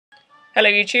Hello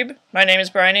YouTube, my name is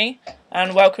Bryony,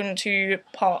 and welcome to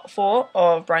part 4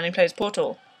 of Bryony Plays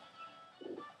Portal.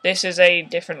 This is a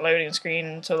different loading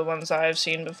screen to the ones that I've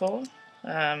seen before,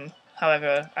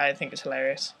 however, I think it's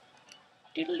hilarious.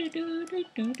 Can't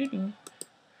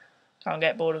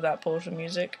get bored of that Portal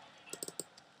music.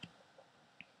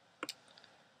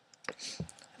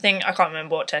 I can't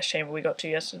remember what test chamber we got to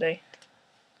yesterday,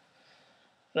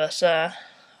 but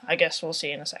I guess we'll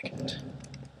see in a second.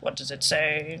 What does it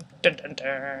say? Dun dun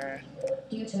dun.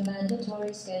 Due to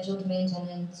mandatory scheduled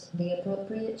maintenance, the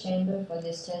appropriate chamber for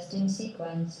this testing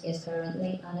sequence is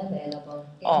currently unavailable.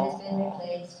 It has been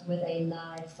replaced with a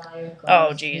live fire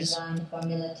course designed for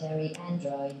military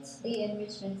androids. The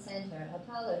Enrichment Center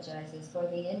apologizes for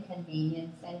the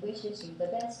inconvenience and wishes you the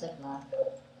best of luck.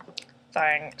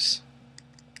 Thanks.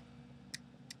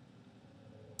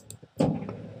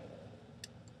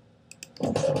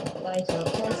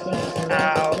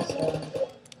 Ow.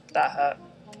 That hurt.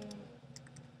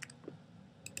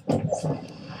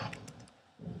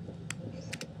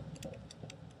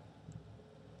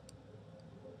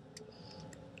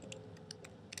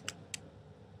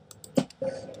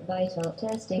 Vital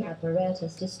testing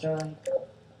apparatus destroyed.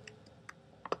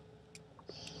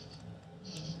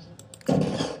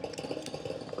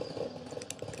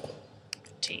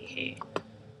 Tee-hee.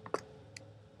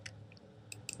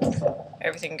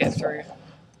 Everything get through.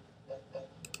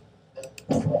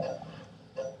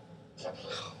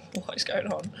 What is going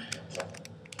on?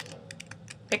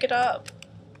 Pick it up.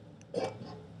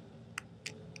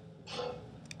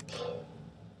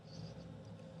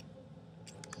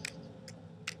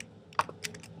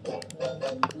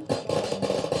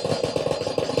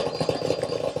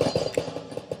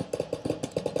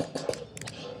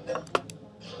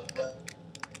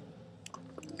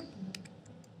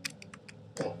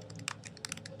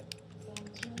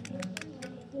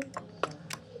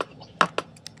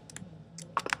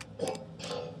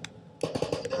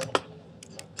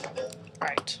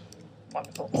 Right.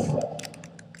 Wonderful.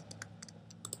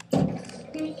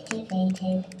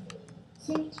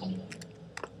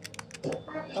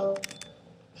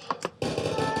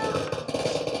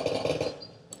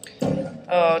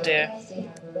 Oh dear.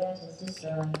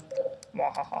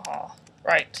 Mwahaha.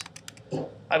 Right.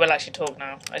 I will actually talk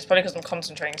now. It's probably because I'm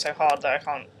concentrating so hard that I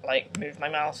can't, like, move my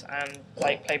mouth and,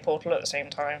 like, play Portal at the same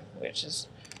time, which is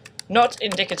not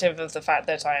indicative of the fact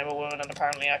that I am a woman and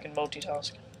apparently I can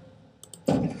multitask.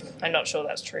 I'm not sure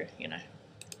that's true, you know,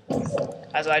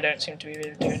 as I don't seem to be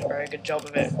doing a very good job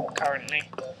of it currently.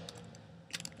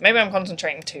 Maybe I'm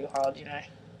concentrating too hard, you know.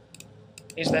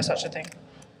 Is there such a thing?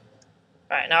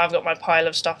 Right, now I've got my pile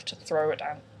of stuff to throw at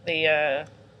the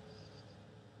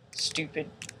stupid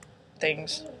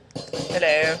things.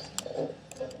 Hello.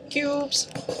 Cubes!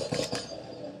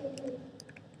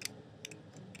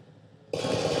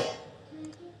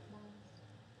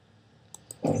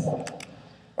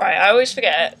 Right, I always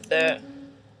forget that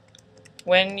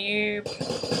when you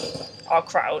are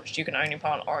crouched, you can only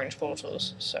plant orange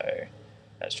portals, so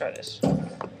let's try this.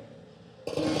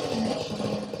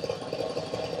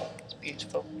 It's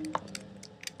beautiful.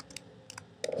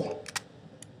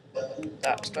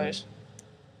 That was close.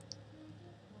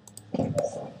 And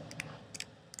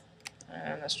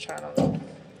let's try another one.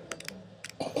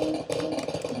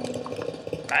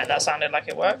 Right, that sounded like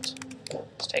it worked.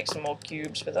 Let's take some more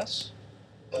cubes with us.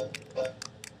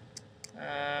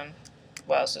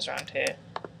 What else is around here?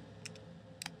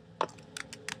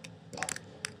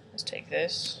 Let's take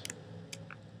this.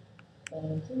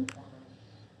 And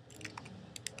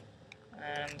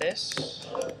this.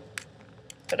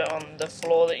 Put it on the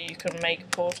floor that you can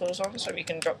make portals on, so we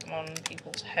can drop them on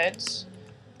people's heads.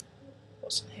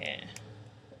 What's in here?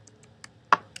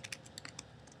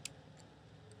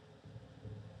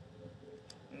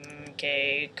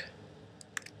 Cake.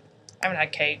 I haven't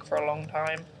had cake for a long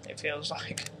time, it feels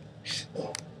like.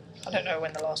 I don't know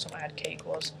when the last time I had cake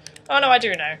was. Oh no, I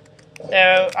do know.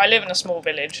 I live in a small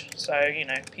village, so, you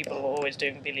know, people are always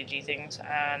doing villagey things,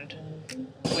 and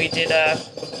we did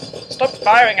stop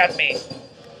firing at me!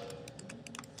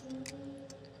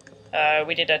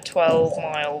 We did a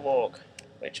 12-mile walk,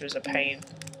 which was a pain.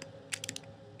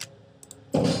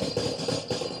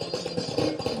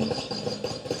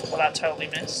 Well, that totally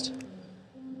missed.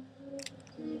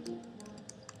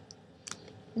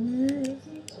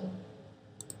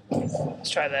 Let's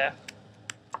try there.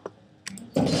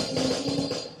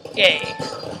 Yay!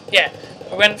 Yeah,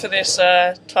 we went for this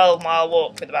 12-mile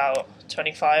walk with about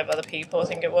 25 other people, I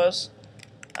think it was.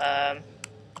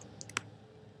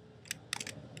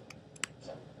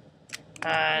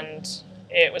 And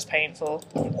it was painful.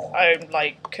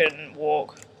 I couldn't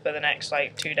walk for the next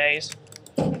 2 days.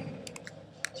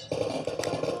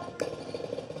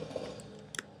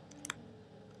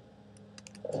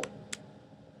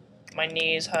 my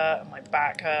knees hurt, and my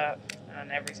back hurt,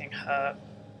 and everything hurt.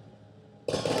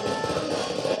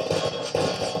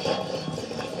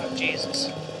 Oh,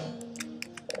 Jesus.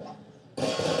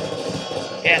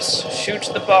 Yes, shoot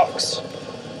the box.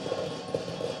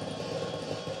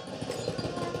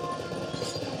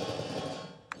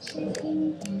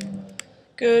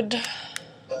 Good.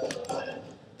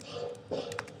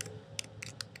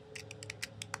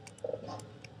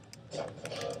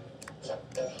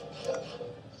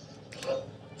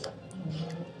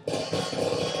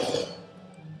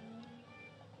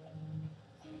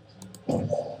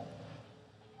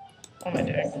 What am I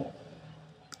doing?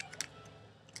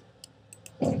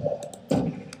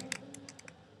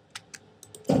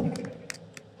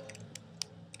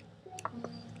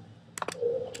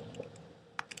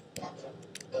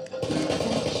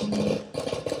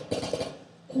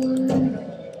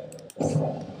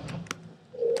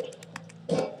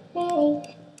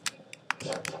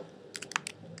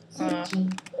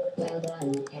 Well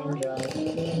done, Android.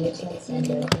 The Enrichment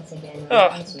Center once again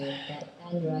reminds you that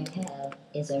Android Hell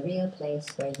is a real place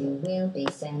where you will be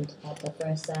sent at the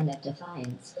first sign of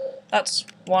defiance. That's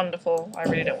wonderful. I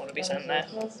really don't want to be sent there.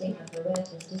 Testing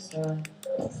apparatus destroyed.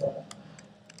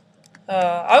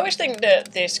 I always think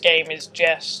that this game is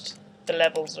just the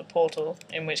levels of Portal,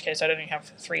 in which case I'd only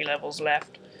have 3 levels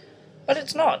left. But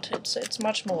it's not. It's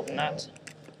much more than that.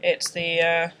 It's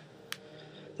the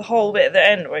whole bit at the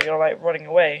end where you're like running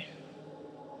away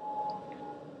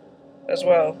as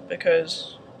well,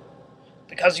 because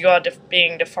you are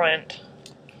being defiant.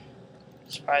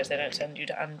 Surprised they don't send you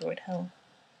to Android Hell.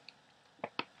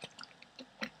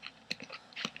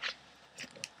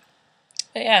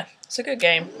 But yeah, it's a good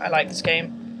game. I like this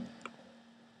game.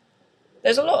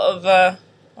 There's a lot of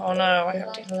oh no, I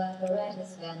have to.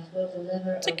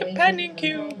 It's a companion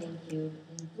cube. In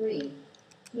 3,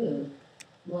 2,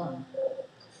 1.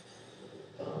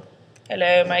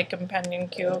 Hello, my companion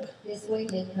cube. This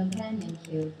weighted companion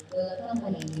cube will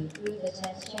accompany you through the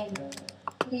test chamber.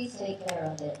 Please take care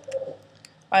of it.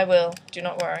 I will. Do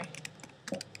not worry.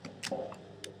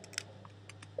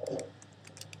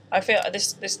 I feel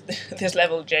this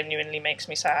level genuinely makes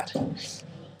me sad.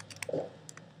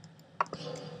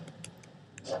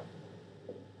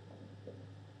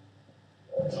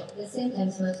 The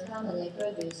symptoms most commonly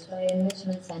produced by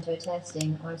enrichment center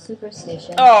testing are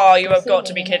superstition. Oh, you have got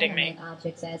to be kidding me.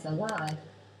 Objects as alive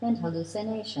and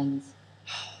hallucinations.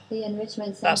 The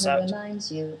enrichment center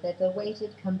reminds you that the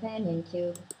weighted companion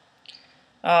cube.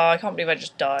 Oh, I can't believe I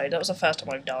just died. That was the first time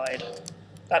I've died.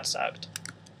 That sucked.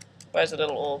 Where's the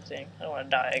little orb thing? I don't want to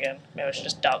die again. Maybe I should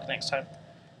just duck next time.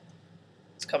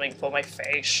 It's coming for my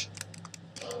face.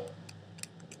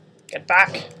 Get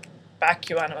back! Back,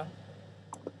 you animal.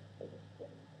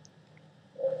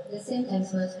 The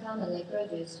symptoms most commonly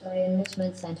produced by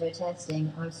enrichment center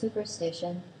testing are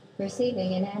superstition,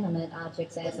 perceiving inanimate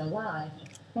objects as alive,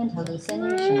 and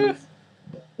hallucinations.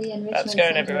 The enrichment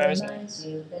center reminds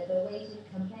you that the weighted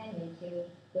companion cube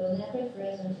will never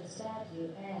threaten to stab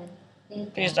you and, in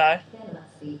fact, please die. cannot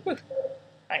see.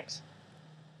 Thanks.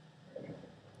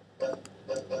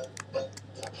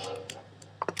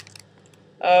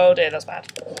 Oh dear, that's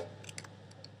bad.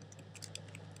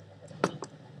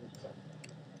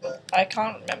 I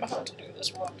can't remember how to do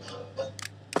this one.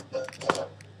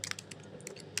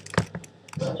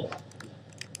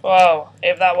 Whoa,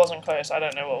 if that wasn't close, I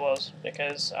don't know what was,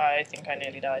 because I think I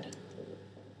nearly died.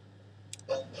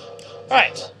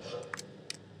 Right.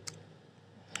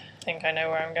 I think I know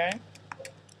where I'm going.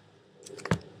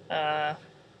 Oh,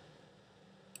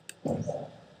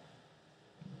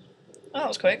 that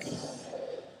was quick.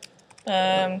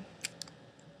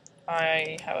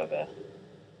 I, however...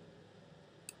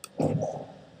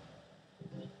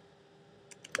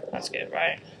 That's good,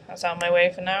 right? That's out of my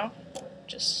way for now.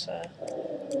 Just,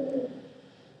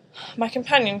 my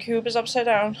companion cube is upside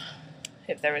down,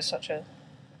 if there is such a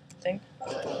thing.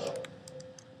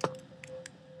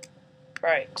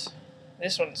 Right.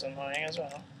 This one's annoying as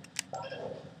well.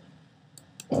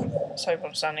 Let's hope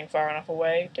I'm standing far enough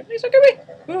away. Please don't get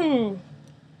me! Ooh!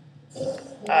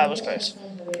 That was close.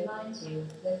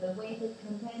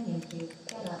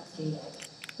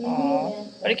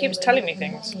 Aww. But it keeps telling me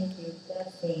things.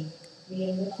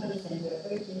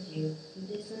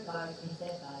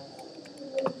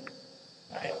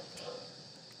 Right.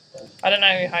 I don't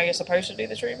know how you're supposed to do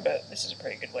this room, but this is a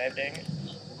pretty good way of doing it.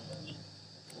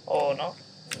 Or not.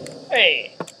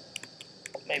 Hey!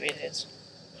 Maybe it is.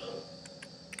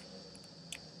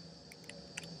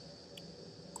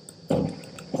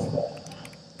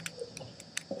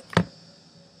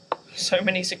 So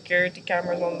many security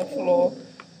cameras on the floor.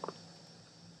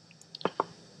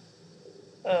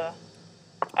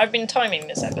 I've been timing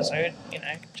this episode, you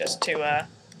know, just to,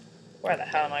 where the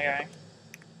hell am I going?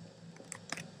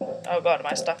 Oh god, am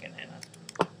I stuck in here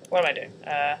now? What am I doing?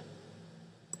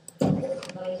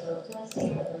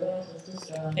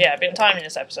 Yeah, I've been timing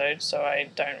this episode so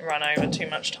I don't run over too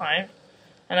much time.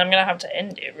 And I'm gonna have to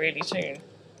end it really soon.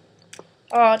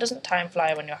 Oh, doesn't time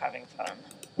fly when you're having fun?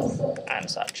 And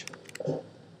such.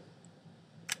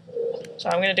 So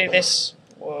I'm gonna do this,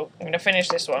 well, I'm gonna finish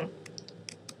this one.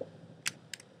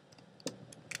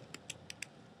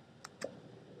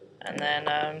 And then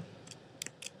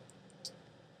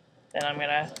I'm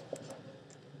gonna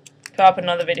put up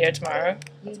another video tomorrow,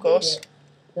 of course.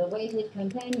 The weighted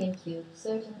companion cube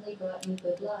certainly brought you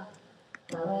good luck.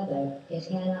 However, it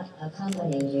cannot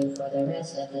accompany you for the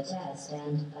rest of the test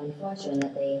and,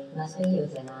 unfortunately, must be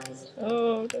euthanized.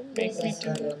 Oh, don't make me do Please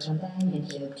escort your companion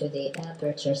cube to the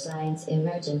Aperture Science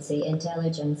Emergency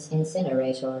Intelligence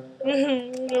Incinerator.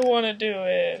 I don't want to do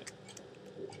it.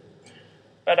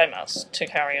 But I must, to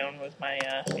carry on with my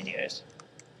videos.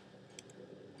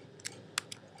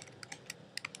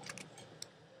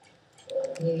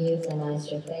 You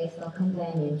euthanized your faithful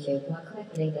companion cube more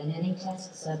quickly than any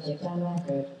test subject on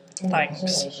record.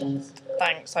 Congratulations.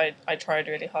 Thanks, I tried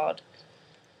really hard.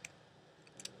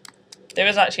 There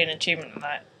is actually an achievement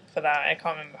for that. I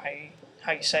can't remember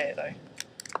how you say it though.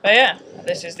 But yeah,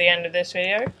 this is the end of this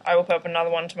video. I will put up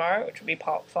another one tomorrow, which will be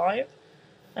part 5.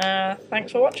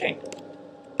 Thanks for watching.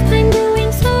 I'm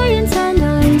doing science and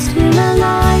I'm still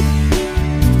alive.